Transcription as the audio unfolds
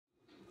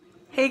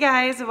Hey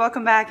guys,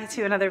 welcome back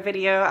to another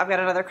video. I've got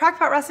another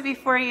crockpot recipe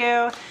for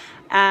you.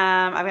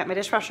 I've got my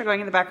dishwasher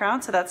going in the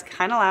background, so that's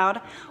kind of loud.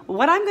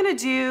 What I'm gonna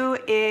do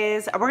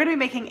is we're gonna be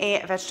making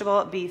a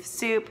vegetable beef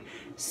soup.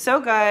 So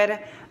good,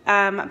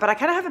 but I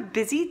kind of have a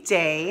busy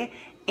day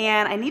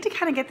and I need to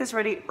kind of get this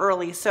ready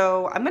early.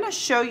 So I'm gonna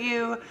show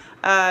you,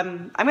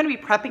 I'm gonna be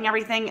prepping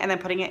everything and then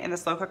putting it in the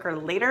slow cooker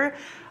later.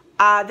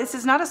 This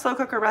is not a slow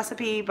cooker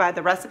recipe by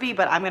the recipe,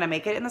 but I'm gonna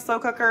make it in the slow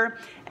cooker.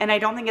 And I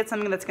don't think it's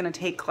something that's gonna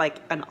take like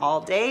an all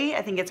day.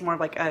 I think it's more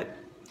of like a,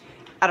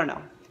 I don't know,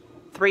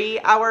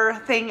 3-hour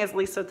thing, at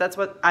least. So that's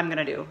what I'm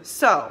gonna do.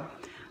 So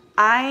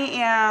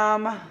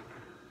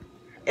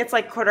it's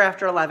like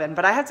 11:15,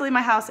 but I have to leave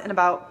my house in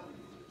about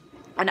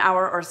an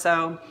hour or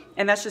so.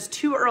 And that's just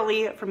too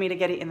early for me to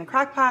get it in the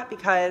crock pot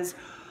because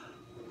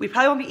we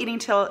probably won't be eating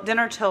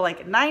dinner till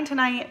like 9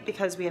 tonight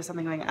because we have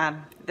something going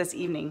on this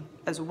evening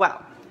as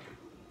well.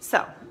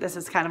 So this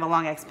is kind of a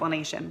long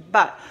explanation,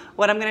 but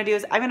what I'm gonna do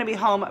is I'm gonna be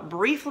home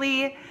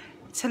briefly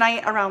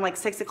tonight around like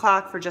 6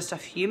 o'clock for just a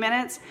few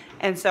minutes.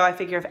 And so I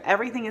figure if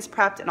everything is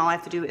prepped and all I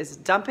have to do is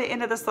dump it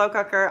into the slow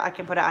cooker, I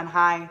can put it on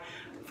high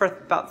for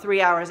about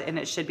 3 hours and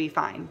it should be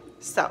fine.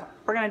 So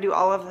we're gonna do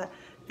all of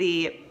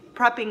the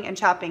prepping and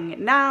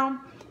chopping now.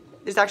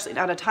 There's actually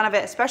not a ton of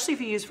it, especially if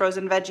you use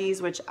frozen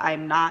veggies, which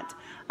I'm not.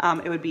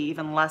 It would be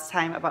even less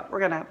time, but we're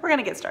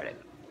gonna get started.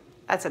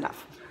 That's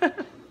enough.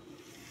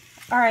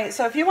 All right,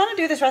 so if you want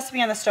to do this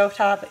recipe on the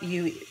stovetop,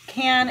 you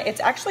can. It's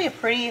actually a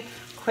pretty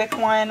quick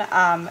one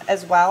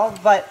as well,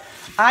 but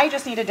I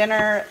just need a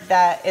dinner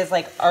that is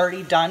like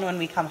already done when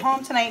we come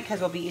home tonight because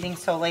we'll be eating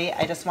so late.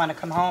 I just want to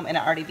come home and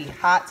it already be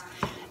hot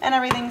and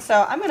everything.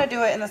 So I'm going to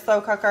do it in the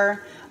slow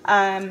cooker.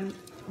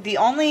 The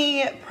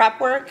only prep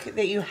work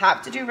that you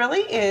have to do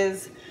really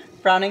is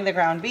browning the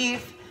ground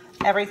beef.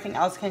 Everything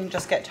else can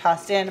just get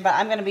tossed in, but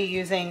I'm going to be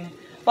using,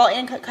 well,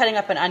 and cutting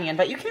up an onion,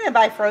 but you can even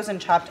buy frozen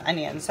chopped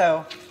onion.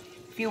 So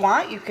if you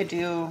want, you could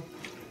do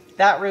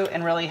that route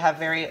and really have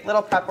very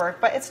little prep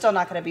work, but it's still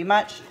not going to be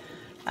much.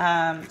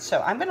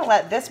 So I'm going to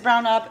let this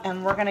brown up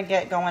and we're going to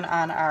get going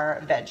on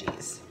our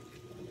veggies.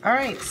 All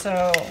right,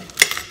 so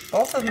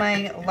both of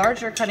my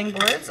larger cutting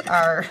boards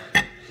are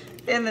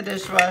in the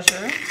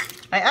dishwasher.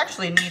 I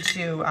actually need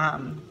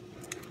to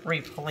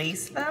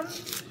replace them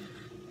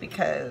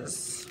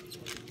because,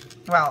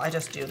 well, I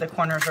just do. The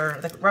corners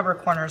are, the rubber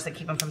corners that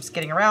keep them from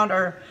skidding around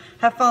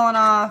have fallen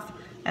off.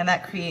 And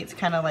that creates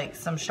kind of like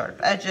some sharp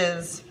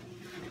edges.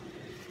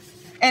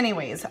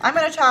 Anyways, I'm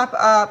gonna chop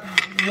up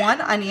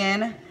 1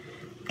 onion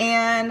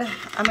and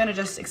I'm gonna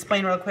just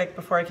explain real quick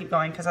before I keep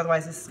going because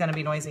otherwise this is gonna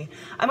be noisy.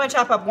 I'm gonna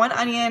chop up 1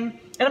 onion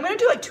and I'm gonna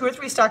do like 2 or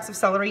 3 stalks of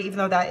celery, even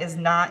though that is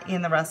not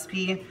in the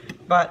recipe,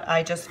 but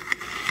I just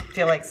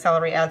feel like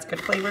celery adds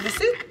good flavor to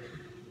soup.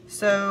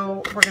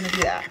 So we're gonna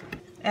do that.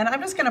 And I'm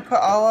just gonna put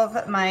all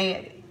of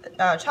my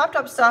chopped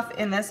up stuff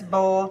in this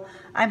bowl.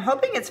 I'm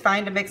hoping it's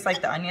fine to mix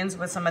like the onions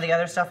with some of the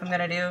other stuff I'm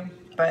gonna do,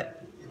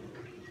 but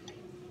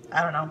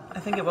I don't know. I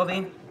think it will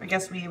be. I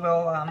guess we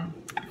will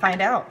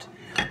find out.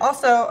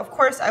 Also, of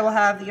course, I will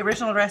have the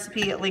original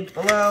recipe linked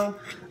below.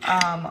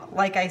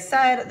 Like I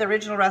said, the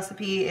original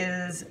recipe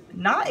is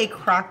not a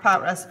crock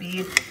pot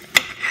recipe,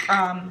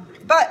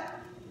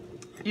 but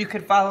you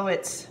could follow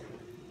it.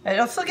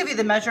 It'll still give you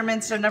the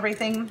measurements and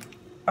everything.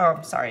 Oh,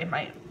 I'm sorry,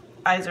 my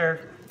eyes are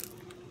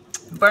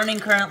burning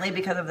currently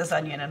because of this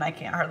onion and I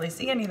can't hardly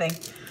see anything.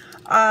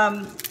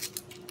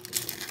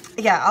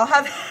 Yeah, I'll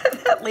have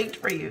that linked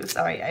for you.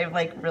 Sorry, I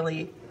like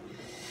really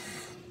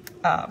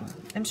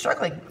I'm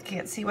struggling.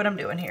 Can't see what I'm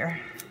doing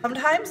here.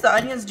 Sometimes the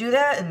onions do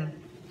that and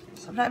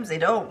sometimes they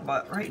don't,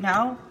 but right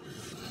now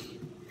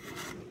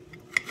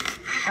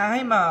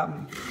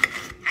I'm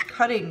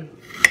cutting,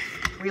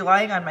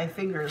 relying on my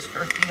fingers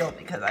for feel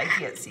because I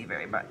can't see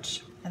very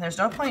much. And there's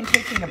no point in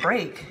taking a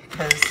break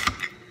because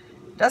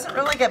it doesn't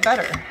really get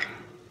better.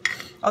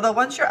 Although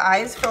once your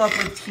eyes fill up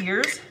with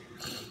tears,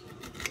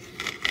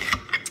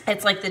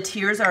 it's like the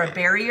tears are a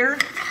barrier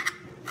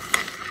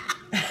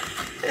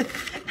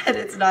and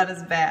it's not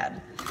as bad.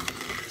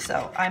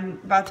 So I'm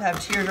about to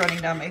have tears running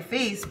down my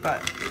face,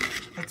 but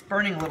it's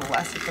burning a little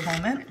less at the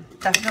moment.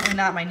 Definitely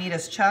not my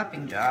neatest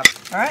chopping job.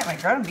 All right, my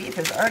ground beef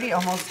is already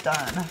almost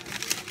done.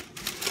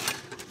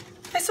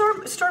 I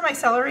store my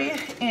celery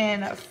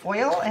in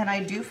foil and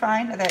I do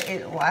find that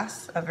it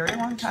lasts a very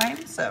long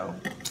time, so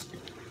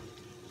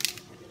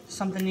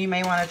something you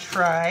may want to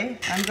try.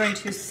 I'm going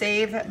to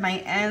save my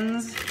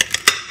ends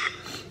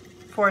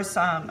for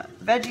some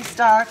veggie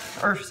stock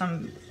or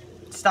some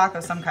stock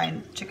of some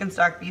kind, chicken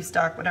stock, beef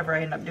stock, whatever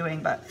I end up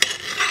doing, but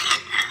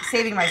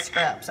saving my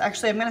scraps.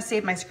 Actually, I'm gonna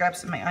save my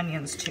scraps and my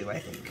onions too, I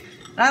think.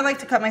 And I like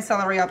to cut my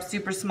celery up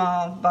super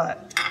small,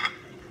 but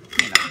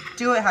you know,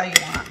 do it how you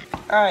want.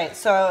 All right,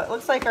 so it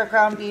looks like our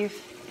ground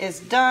beef is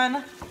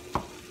done.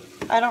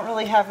 I don't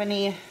really have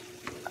any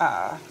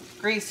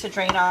grease to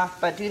drain off,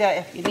 but do that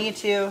if you need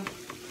to.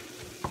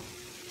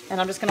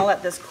 And I'm just gonna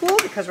let this cool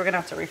because we're gonna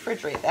have to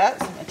refrigerate that.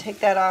 So I'm gonna take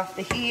that off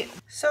the heat.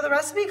 So the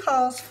recipe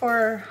calls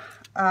for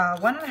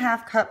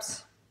 1.5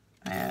 cups,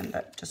 and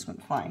that just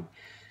went flying,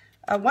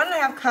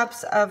 1.5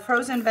 cups of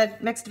frozen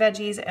mixed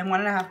veggies and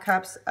 1.5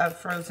 cups of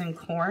frozen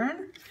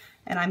corn.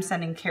 And I'm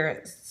sending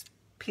carrots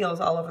peels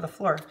all over the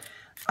floor.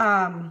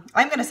 I'm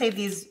gonna save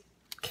these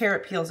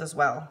carrot peels as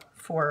well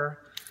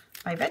for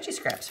my veggie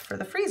scraps for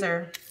the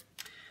freezer.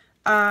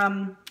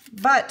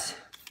 But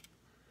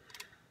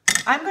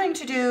I'm going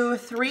to do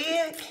 3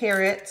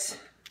 carrots,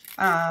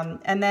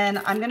 and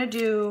then I'm gonna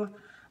do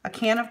a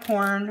can of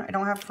corn. I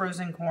don't have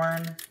frozen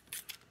corn.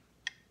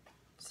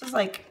 This is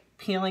like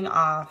peeling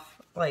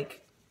off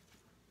like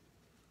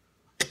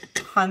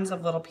tons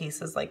of little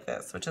pieces like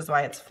this, which is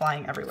why it's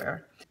flying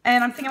everywhere.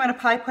 And I'm thinking I'm gonna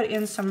probably put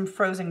in some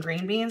frozen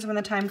green beans when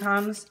the time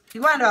comes.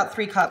 You want about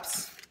 3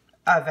 cups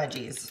of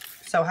veggies.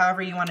 So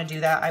however you wanna do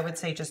that, I would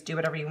say just do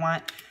whatever you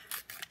want.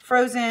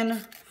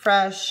 Frozen,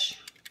 fresh,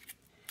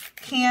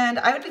 canned.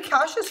 I would be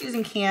cautious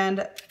using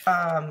canned.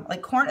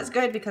 Like corn is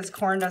good because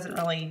corn doesn't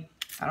really,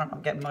 I don't know,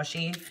 get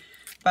mushy.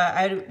 But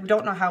I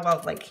don't know how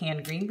well like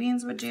canned green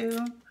beans would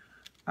do.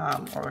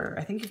 Or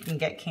I think you can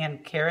get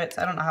canned carrots.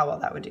 I don't know how well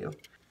that would do.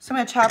 So I'm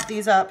gonna chop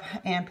these up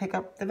and pick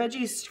up the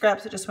veggie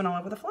scraps that just went all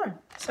over the floor.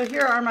 So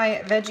here are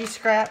my veggie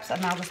scraps,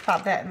 and I'll just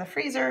pop that in the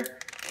freezer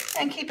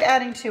and keep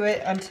adding to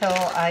it until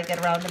I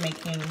get around to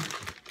making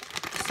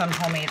some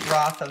homemade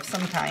broth of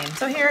some kind.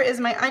 So here is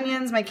my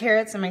onions, my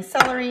carrots, and my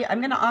celery. I'm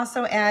gonna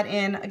also add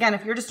in, again,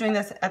 if you're just doing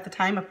this at the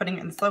time of putting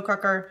it in the slow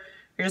cooker,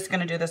 you're just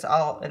gonna do this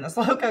all in the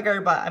slow cooker,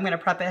 but I'm gonna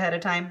prep it ahead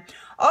of time.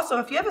 Also,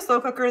 if you have a slow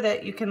cooker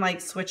that you can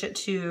like switch it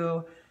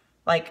to,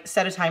 like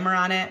set a timer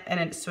on it and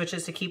it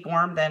switches to keep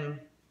warm, then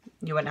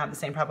you wouldn't have the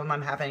same problem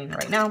I'm having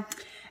right now.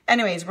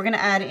 Anyways, we're gonna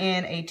add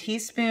in a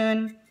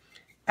teaspoon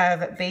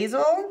of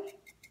basil.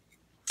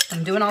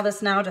 I'm doing all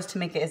this now just to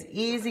make it as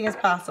easy as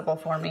possible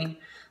for me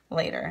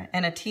later.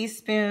 And a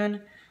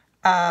teaspoon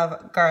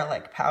of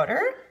garlic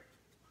powder.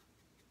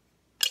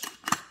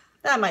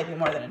 That might be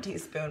more than a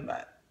teaspoon,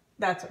 but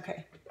that's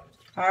okay.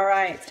 All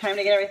right, it's time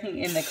to get everything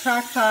in the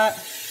crock pot.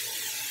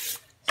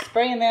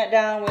 Spraying that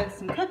down with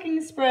some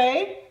cooking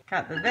spray.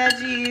 Got the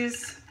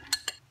veggies,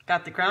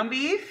 got the ground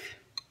beef,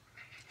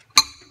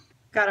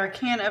 got our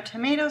can of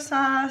tomato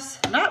sauce.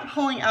 I'm not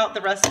pulling out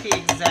the recipe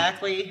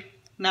exactly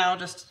now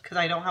just because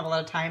I don't have a lot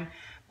of time,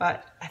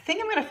 but I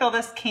think I'm gonna fill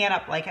this can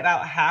up like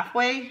about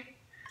halfway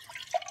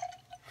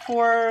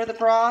for the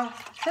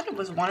broth. I said it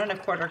was 1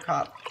 1/4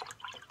 cup.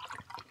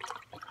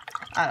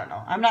 I don't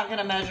know, I'm not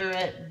gonna measure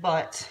it,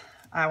 but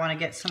I wanna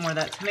get some more of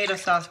that tomato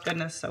sauce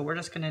goodness, so we're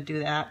just gonna do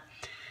that.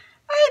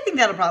 I think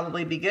that'll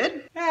probably be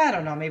good. I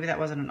don't know, maybe that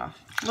wasn't enough.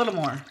 A little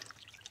more.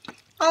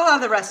 I'll have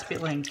the recipe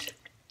linked.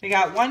 We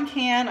got 1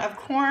 can of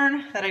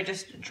corn that I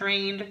just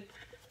drained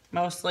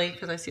mostly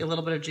because I see a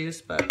little bit of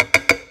juice, but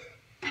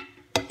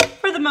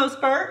for the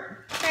most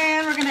part.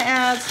 And we're gonna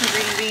add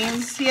some green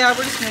beans. Yeah,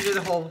 we're just gonna do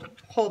the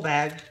whole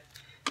bag.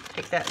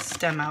 Take that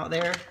stem out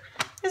there.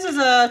 This is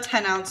a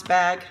 10-ounce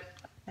bag.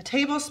 A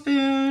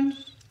tablespoon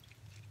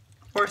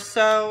or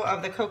so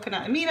of the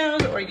coconut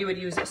aminos, or you would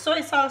use a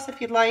soy sauce if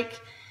you'd like.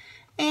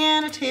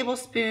 And a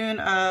tablespoon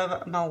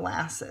of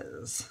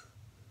molasses.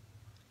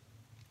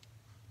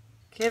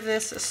 Give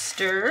this a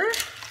stir.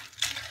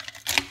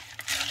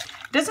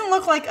 Doesn't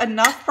look like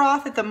enough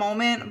broth at the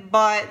moment,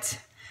 but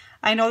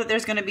I know that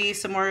there's gonna be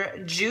some more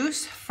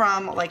juice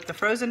from like the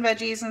frozen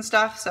veggies and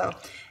stuff. So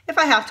if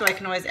I have to, I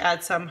can always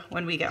add some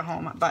when we get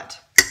home. But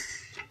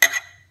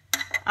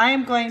I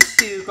am going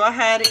to go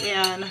ahead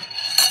and,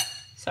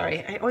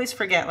 sorry, I always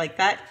forget, like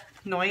that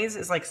noise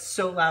is like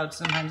so loud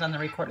sometimes on the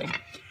recording.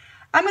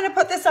 I'm gonna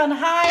put this on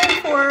high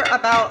for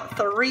about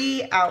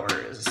 3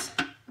 hours.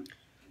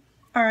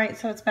 All right,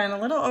 so it's been a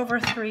little over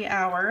 3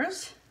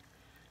 hours,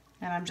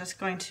 and I'm just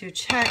going to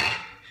check.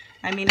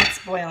 I mean, it's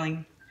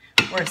boiling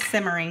or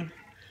simmering.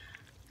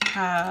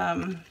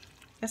 I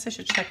guess I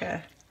should check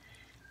a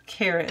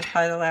carrot. Is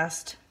probably the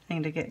last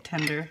thing to get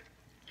tender.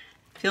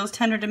 Feels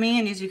tender to me,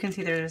 and as you can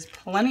see, there's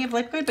plenty of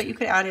liquid, but you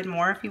could add in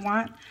more if you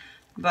want.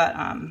 But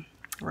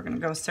we're gonna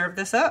go serve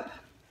this up.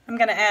 I'm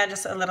gonna add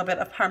just a little bit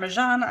of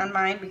Parmesan on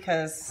mine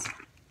because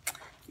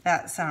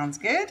that sounds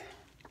good.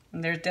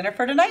 And there's dinner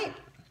for tonight.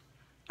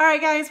 All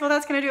right guys, well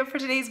that's gonna do it for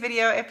today's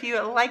video. If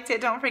you liked it,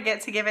 don't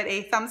forget to give it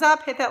a thumbs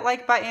up, hit that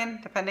like button,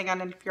 depending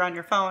on if you're on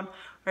your phone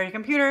or your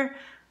computer.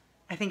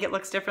 I think it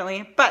looks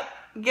differently, but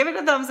give it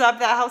a thumbs up,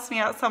 that helps me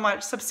out so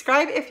much.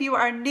 Subscribe if you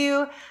are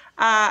new.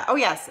 Oh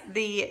yes,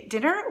 the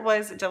dinner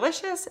was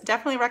delicious.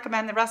 Definitely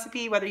recommend the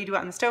recipe, whether you do it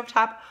on the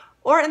stovetop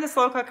or in the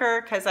slow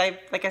cooker, because I've,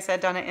 like I said,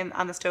 done it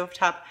on the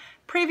stovetop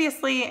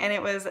previously, and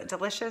it was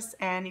delicious,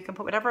 and you can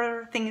put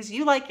whatever things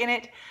you like in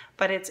it,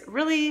 but it's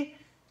really,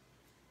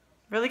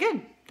 really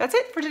good. That's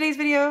it for today's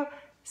video.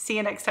 See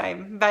you next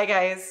time. Bye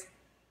guys.